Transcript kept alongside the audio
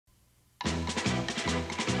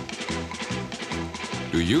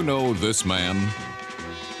Do you know this man?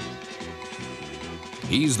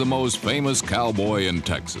 He's the most famous cowboy in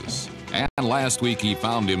Texas. And last week he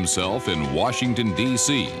found himself in Washington,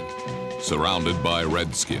 D.C., surrounded by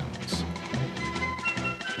Redskins.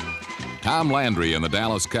 Tom Landry and the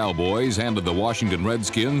Dallas Cowboys handed the Washington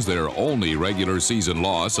Redskins their only regular season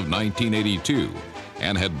loss of 1982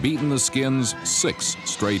 and had beaten the Skins 6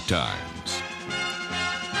 straight times.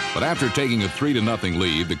 But after taking a 3-0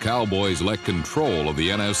 lead, the Cowboys let control of the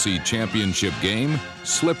NFC Championship game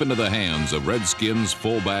slip into the hands of Redskins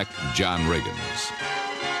fullback John Riggins.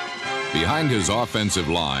 Behind his offensive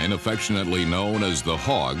line, affectionately known as the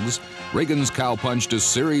Hogs, Riggins cowpunched a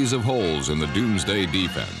series of holes in the Doomsday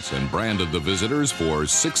defense and branded the visitors for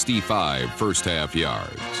 65 first-half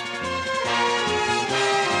yards.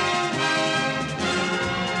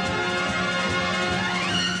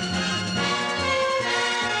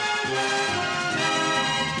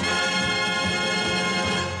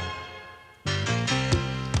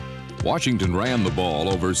 Washington ran the ball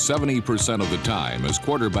over 70% of the time as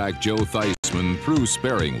quarterback Joe Theismann threw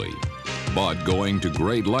sparingly, but going to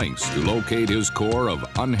great lengths to locate his core of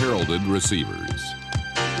unheralded receivers.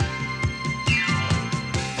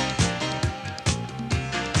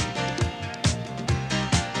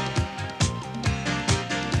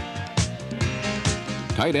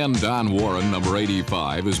 Tight end Don Warren, number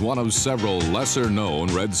 85, is one of several lesser-known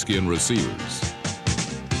Redskin receivers.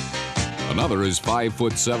 Another is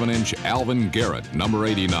 5'7" Alvin Garrett, number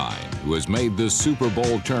 89, who has made this Super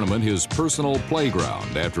Bowl tournament his personal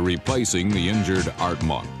playground after replacing the injured Art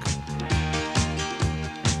Monk.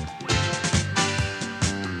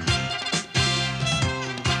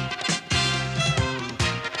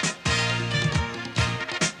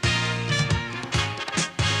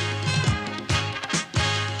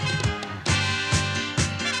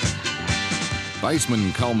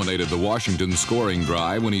 Theismann culminated the Washington scoring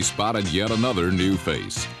drive when he spotted yet another new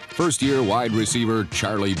face. First-year wide receiver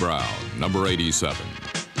Charlie Brown, number 87.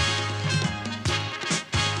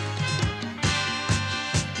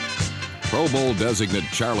 Pro Bowl designate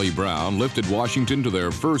Charlie Brown lifted Washington to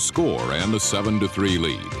their first score and a 7-3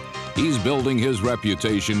 lead. He's building his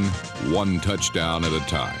reputation one touchdown at a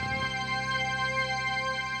time.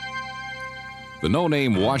 The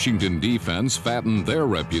no-name Washington defense fattened their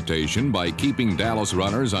reputation by keeping Dallas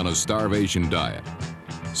runners on a starvation diet,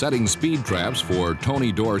 setting speed traps for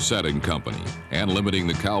Tony Dorsett and company, and limiting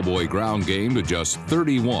the Cowboy ground game to just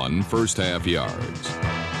 31 first-half yards.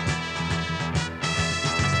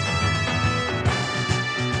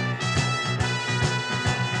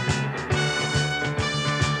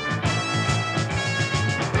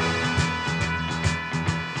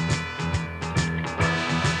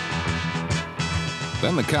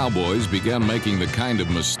 Then the Cowboys began making the kind of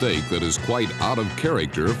mistake that is quite out of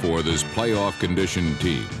character for this playoff-conditioned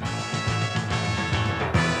team.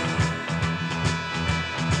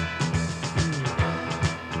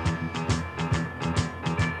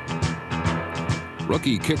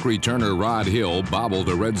 Rookie kick returner Rod Hill bobbled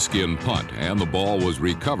a Redskin punt, and the ball was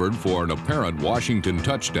recovered for an apparent Washington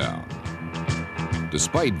touchdown.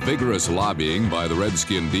 Despite vigorous lobbying by the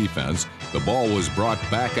Redskin defense, the ball was brought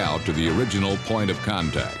back out to the original point of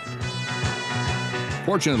contact.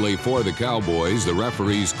 Fortunately for the Cowboys, the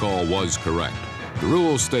referee's call was correct. The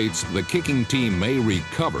rule states the kicking team may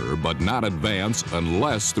recover but not advance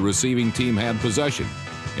unless the receiving team had possession.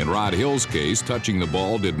 In Rod Hill's case, touching the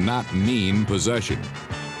ball did not mean possession.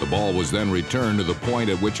 The ball was then returned to the point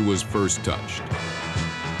at which it was first touched.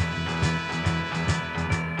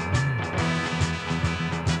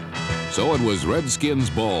 So it was Redskins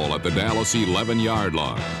ball at the Dallas 11-yard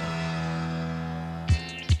line.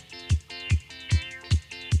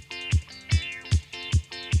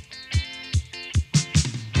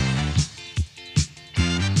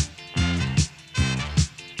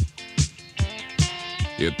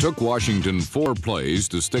 It took Washington 4 plays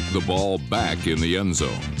to stick the ball back in the end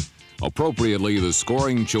zone. Appropriately, the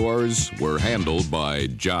scoring chores were handled by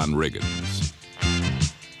John Riggins.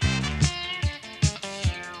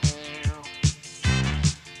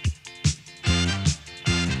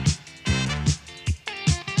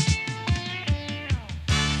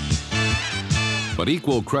 But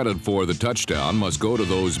equal credit for the touchdown must go to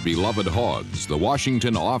those beloved Hogs, the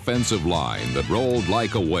Washington offensive line that rolled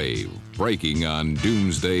like a wave, breaking on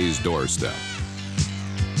Doomsday's doorstep.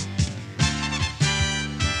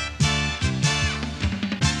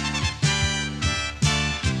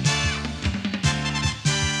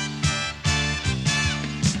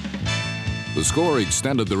 The score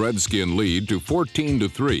extended the Redskin lead to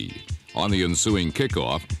 14-3. On the ensuing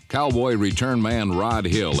kickoff, Cowboy return man Rod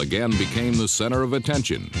Hill again became the center of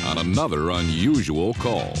attention on another unusual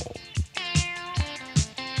call.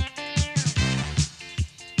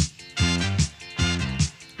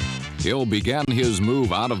 Hill began his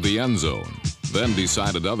move out of the end zone, then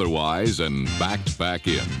decided otherwise and backed back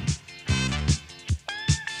in.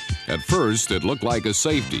 At first, it looked like a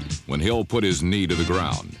safety when Hill put his knee to the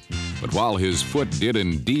ground. But while his foot did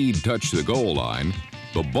indeed touch the goal line,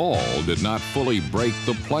 the ball did not fully break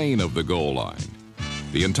the plane of the goal line.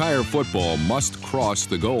 The entire football must cross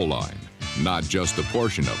the goal line, not just a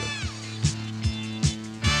portion of it.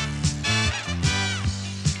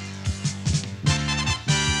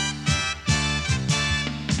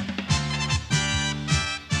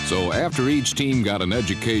 So after each team got an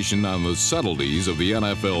education on the subtleties of the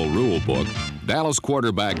NFL rule book, Dallas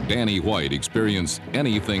quarterback Danny White experienced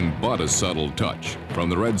anything but a subtle touch from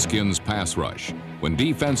the Redskins' pass rush when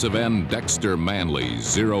defensive end Dexter Manley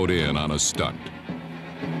zeroed in on a stunt.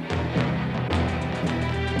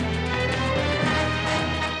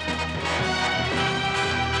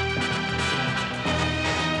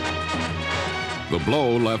 The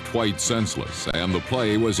blow left White senseless, and the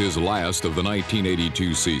play was his last of the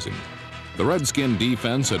 1982 season. The Redskin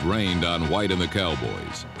defense had rained on White and the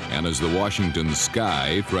Cowboys, and as the Washington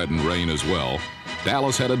sky threatened rain as well,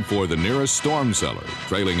 Dallas headed for the nearest storm cellar,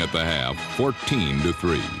 trailing at the half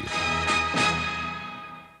 14-3.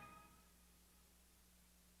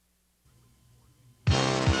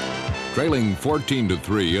 Trailing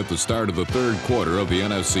 14-3 at the start of the third quarter of the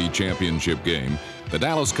NFC Championship game, the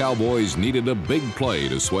Dallas Cowboys needed a big play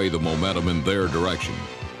to sway the momentum in their direction.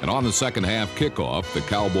 And on the second half kickoff, the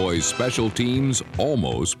Cowboys' special teams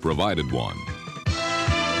almost provided one.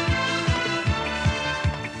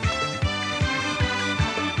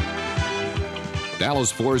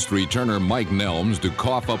 Dallas forced returner Mike Nelms to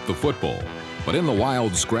cough up the football, but in the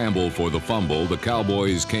wild scramble for the fumble, the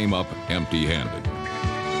Cowboys came up empty-handed.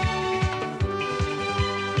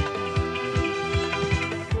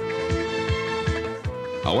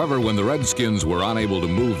 However, when the Redskins were unable to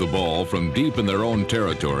move the ball from deep in their own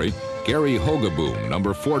territory, Gary Hogeboom,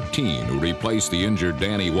 number 14, who replaced the injured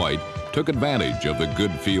Danny White, took advantage of the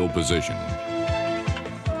good field position.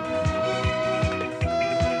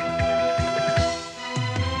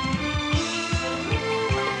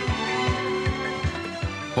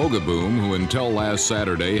 Hogeboom, who until last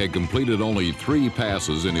Saturday had completed only 3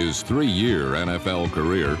 passes in his 3-year NFL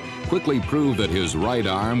career, quickly proved that his right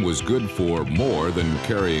arm was good for more than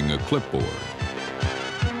carrying a clipboard.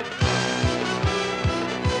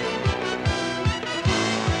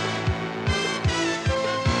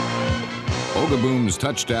 Hogeboom's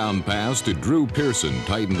touchdown pass to Drew Pearson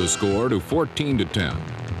tightened the score to 14-10.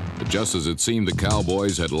 But just as it seemed the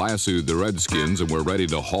Cowboys had lassoed the Redskins and were ready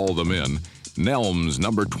to haul them in, Nelms,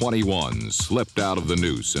 number 21, slipped out of the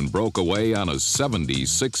noose and broke away on a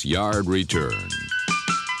 76-yard return.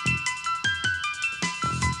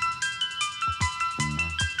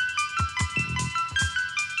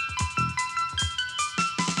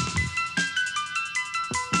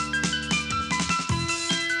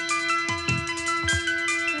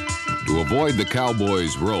 To avoid the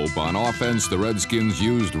Cowboys' rope, on offense, the Redskins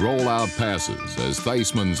used rollout passes as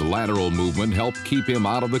Theismann's lateral movement helped keep him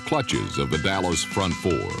out of the clutches of the Dallas front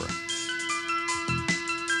four.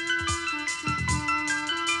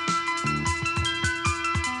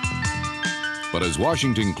 But as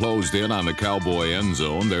Washington closed in on the Cowboy end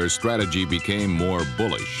zone, their strategy became more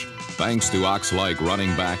bullish, thanks to Ox-like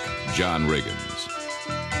running back John Riggins.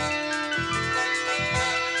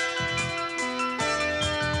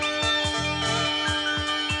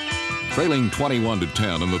 Trailing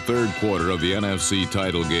 21-10 in the third quarter of the NFC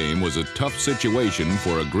title game was a tough situation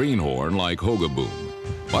for a greenhorn like Hogeboom.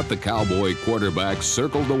 But the Cowboy quarterback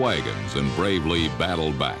circled the wagons and bravely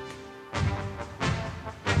battled back.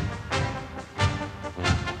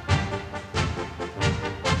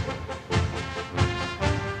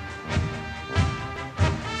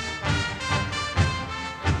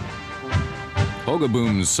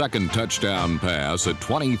 Hogeboom's second touchdown pass, a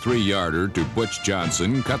 23-yarder to Butch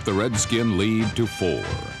Johnson, cut the Redskin lead to 4.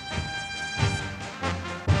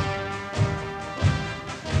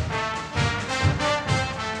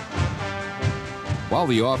 While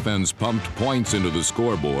the offense pumped points into the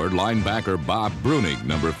scoreboard, linebacker Bob Brunig,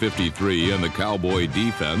 number 53, and the Cowboy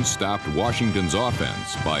defense stopped Washington's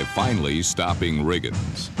offense by finally stopping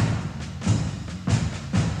Riggins.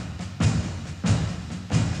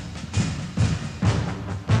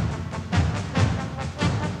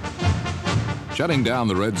 Shutting down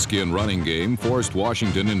the Redskin running game forced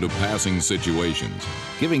Washington into passing situations,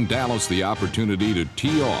 giving Dallas the opportunity to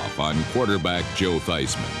tee off on quarterback Joe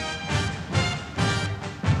Theismann.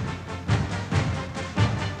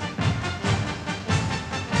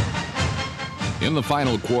 In the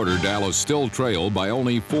final quarter, Dallas still trailed by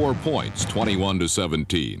only 4 points,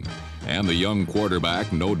 21-17. And the young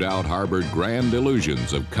quarterback no doubt harbored grand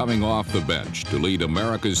illusions of coming off the bench to lead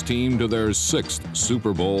America's team to their 6th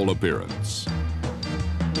Super Bowl appearance.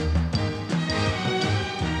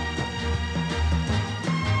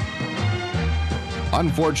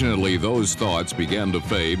 Unfortunately, those thoughts began to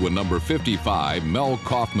fade when number 55, Mel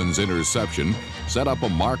Kaufman's interception, set up a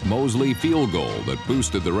Mark Mosley field goal that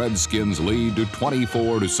boosted the Redskins' lead to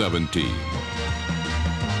 24-17.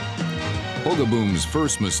 Hogaboom's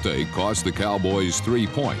first mistake cost the Cowboys 3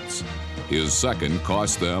 points. His second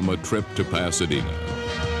cost them a trip to Pasadena.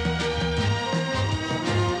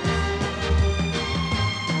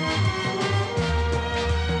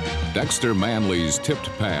 Dexter Manley's tipped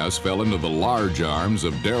pass fell into the large arms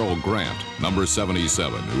of Darrell Grant, number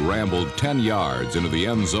 77, who rambled 10 yards into the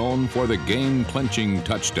end zone for the game-clinching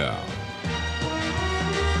touchdown.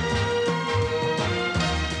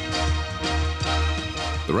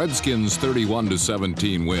 The Redskins'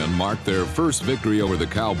 31-17 win marked their first victory over the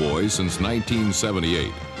Cowboys since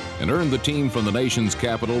 1978 and earned the team from the nation's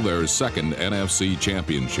capital their second NFC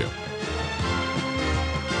championship.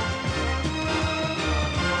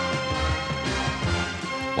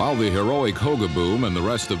 While the heroic Hogaboom and the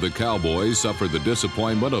rest of the Cowboys suffered the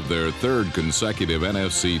disappointment of their third consecutive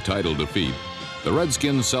NFC title defeat, the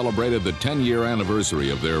Redskins celebrated the 10-year anniversary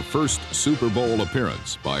of their first Super Bowl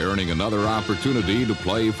appearance by earning another opportunity to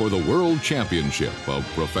play for the World Championship of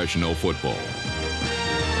professional football.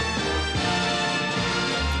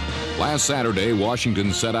 Last Saturday,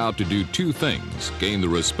 Washington set out to do two things: gain the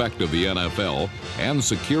respect of the NFL and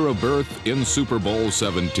secure a berth in Super Bowl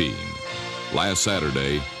 17. Last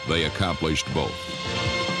Saturday, they accomplished both.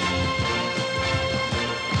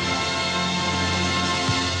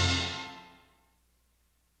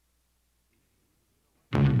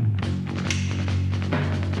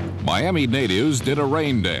 Miami natives did a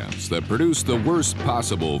rain dance that produced the worst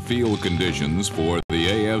possible field conditions for the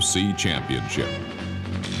AFC Championship.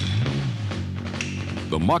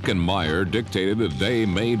 The muck and mire dictated a day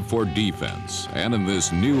made for defense, and in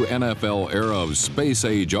this new NFL era of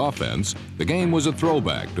space-age offense, the game was a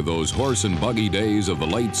throwback to those horse and buggy days of the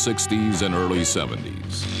late 60s and early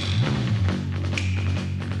 70s.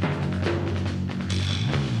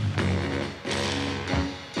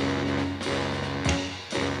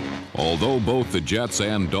 Although both the Jets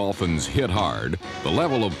and Dolphins hit hard, the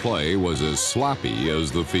level of play was as sloppy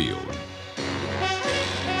as the field.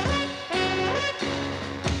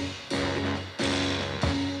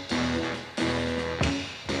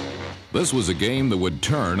 This was a game that would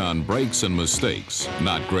turn on breaks and mistakes,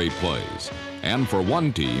 not great plays. And for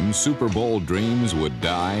one team, Super Bowl dreams would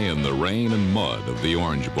die in the rain and mud of the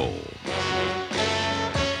Orange Bowl.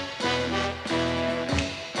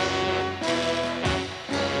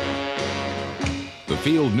 The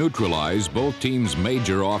field neutralized both teams'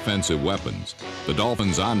 major offensive weapons. The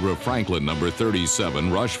Dolphins' Andre Franklin, number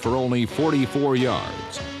 37, rushed for only 44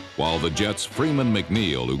 yards, while the Jets' Freeman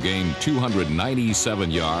McNeil, who gained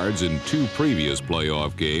 297 yards in two previous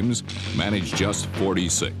playoff games, managed just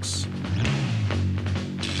 46.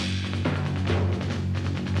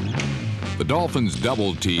 The Dolphins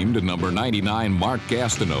double-teamed number 99 Mark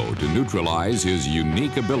Gastineau to neutralize his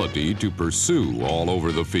unique ability to pursue all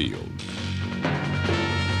over the field.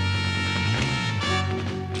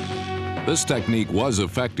 This technique was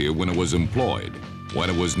effective when it was employed. When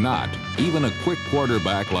it was not, even a quick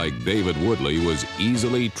quarterback like David Woodley was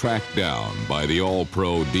easily tracked down by the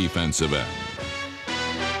All-Pro defensive end.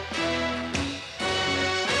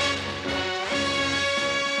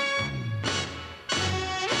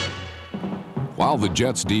 While the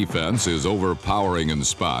Jets' defense is overpowering in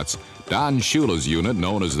spots, Don Shula's unit,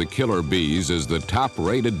 known as the Killer Bees, is the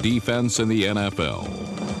top-rated defense in the NFL.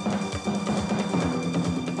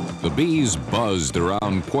 The Bees buzzed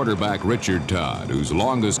around quarterback Richard Todd, whose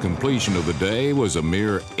longest completion of the day was a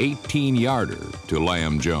mere 18-yarder to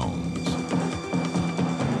Lamb Jones.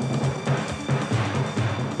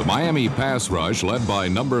 The Miami pass rush, led by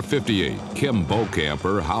number 58, Kim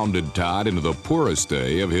Bokamper, hounded Todd into the poorest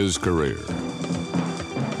day of his career.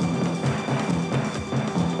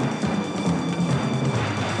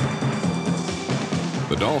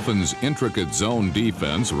 The Dolphins' intricate zone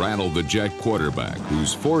defense rattled the Jet quarterback,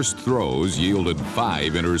 whose forced throws yielded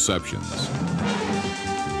 5 interceptions.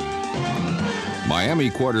 Miami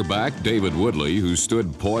quarterback David Woodley, who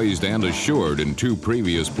stood poised and assured in 2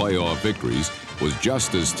 previous playoff victories, was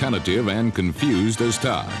just as tentative and confused as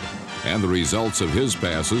Todd, and the results of his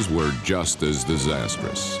passes were just as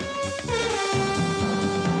disastrous.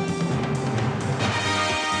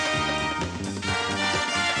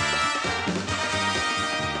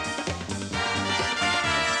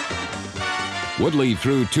 Woodley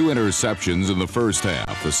threw 2 interceptions in the first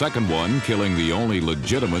half, the second one killing the only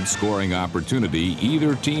legitimate scoring opportunity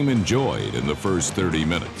either team enjoyed in the first 30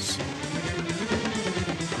 minutes.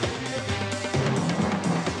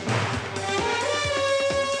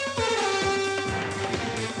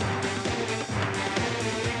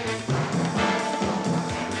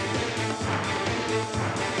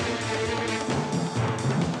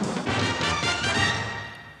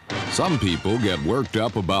 Some people get worked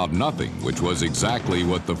up about nothing, which was exactly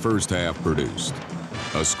what the first half produced,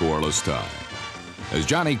 a scoreless tie. As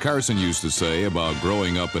Johnny Carson used to say about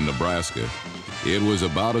growing up in Nebraska, it was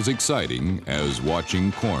about as exciting as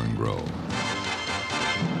watching corn grow.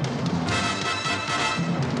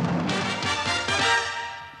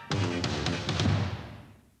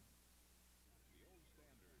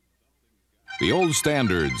 The old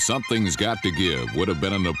standard, "Something's Got to Give," would have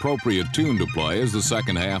been an appropriate tune to play as the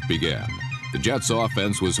second half began. The Jets'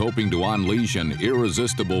 offense was hoping to unleash an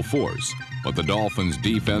irresistible force, but the Dolphins'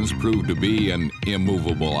 defense proved to be an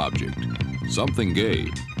immovable object. Something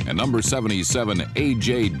gave, and number 77,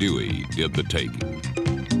 A.J. Dewey, did the taking.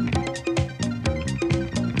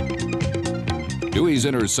 Dewey's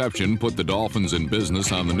interception put the Dolphins in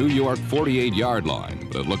business on the New York 48-yard line,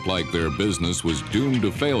 but it looked like their business was doomed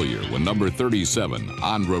to failure when number 37,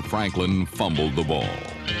 Andre Franklin, fumbled the ball.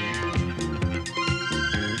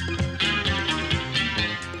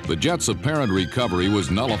 The Jets' apparent recovery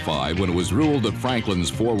was nullified when it was ruled that Franklin's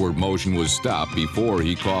forward motion was stopped before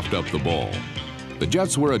he coughed up the ball. The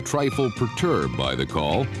Jets were a trifle perturbed by the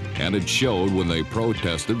call, and it showed when they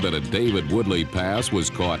protested that a David Woodley pass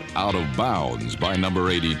was caught out of bounds by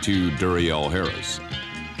number 82, Duriel Harris.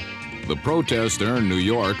 The protest earned New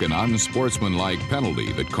York an unsportsmanlike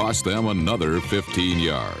penalty that cost them another 15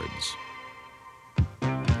 yards.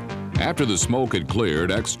 After the smoke had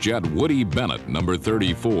cleared, ex-Jet Woody Bennett, number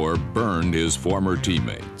 34, burned his former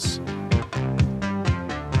teammates.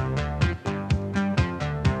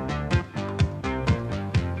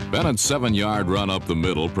 Bennett's 7-yard run up the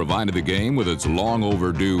middle provided the game with its long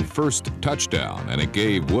overdue first touchdown, and it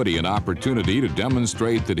gave Woody an opportunity to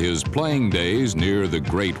demonstrate that his playing days near the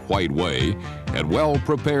Great White Way had well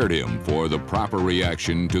prepared him for the proper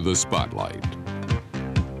reaction to the spotlight.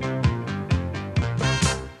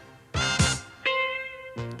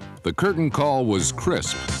 The curtain call was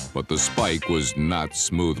crisp, but the spike was not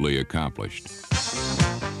smoothly accomplished.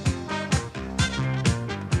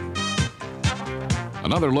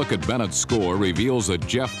 Another look at Bennett's score reveals that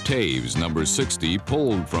Jeff Taves, number 60,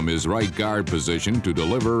 pulled from his right guard position to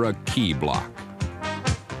deliver a key block.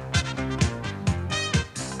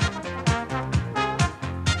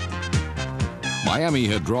 Miami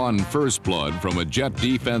had drawn first blood from a Jet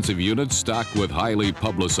defensive unit stocked with highly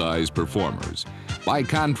publicized performers. By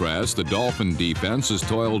contrast, the Dolphin defense has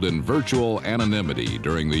toiled in virtual anonymity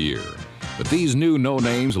during the year. But these new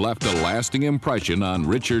no-names left a lasting impression on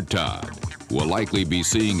Richard Todd, who will likely be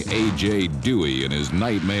seeing A.J. Dewey in his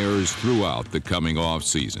nightmares throughout the coming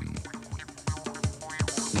off-season.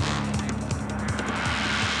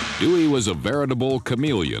 Dewey was a veritable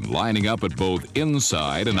chameleon, lining up at both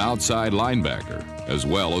inside and outside linebacker, as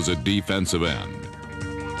well as a defensive end.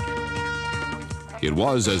 It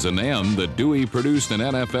was as an end that Dewey produced an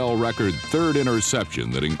NFL record third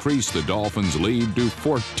interception that increased the Dolphins' lead to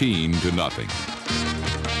 14-0.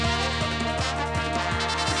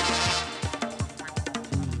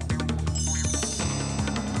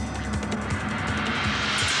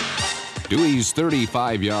 Dewey's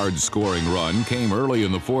 35-yard scoring run came early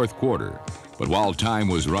in the fourth quarter, but while time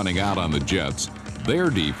was running out on the Jets,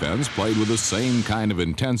 their defense played with the same kind of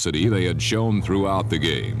intensity they had shown throughout the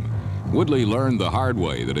game. Woodley learned the hard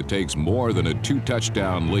way that it takes more than a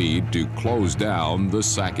 2-touchdown lead to close down the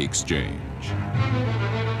sack exchange.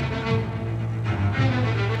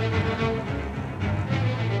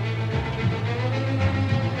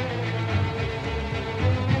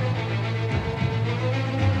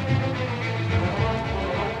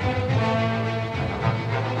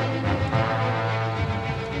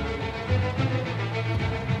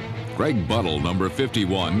 Greg Buttle, number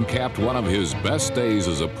 51, capped one of his best days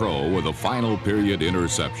as a pro with a final period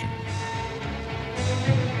interception.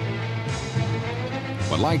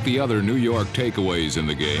 But like the other New York takeaways in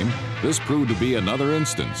the game, this proved to be another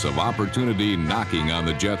instance of opportunity knocking on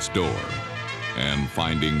the Jets' door. and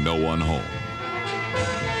finding no one home.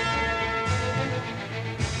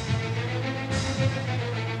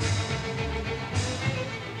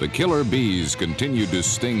 The Killer Bees continued to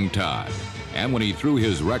sting Todd, and when he threw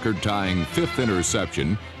his record-tying 5th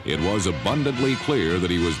interception, it was abundantly clear that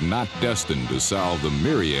he was not destined to solve the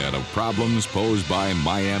myriad of problems posed by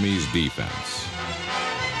Miami's defense.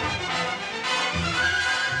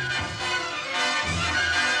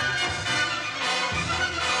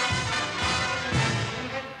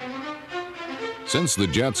 Since the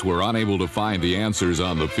Jets were unable to find the answers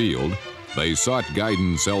on the field, they sought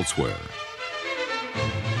guidance elsewhere.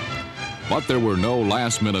 But there were no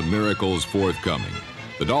last-minute miracles forthcoming.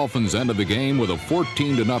 The Dolphins ended the game with a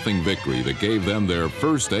 14-0 victory that gave them their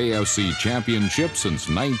first AFC championship since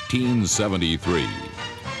 1973.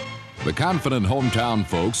 The confident hometown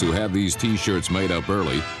folks who had these T-shirts made up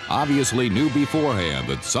early obviously knew beforehand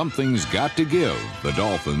that something's got to give the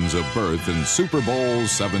Dolphins a berth in Super Bowl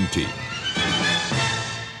 17.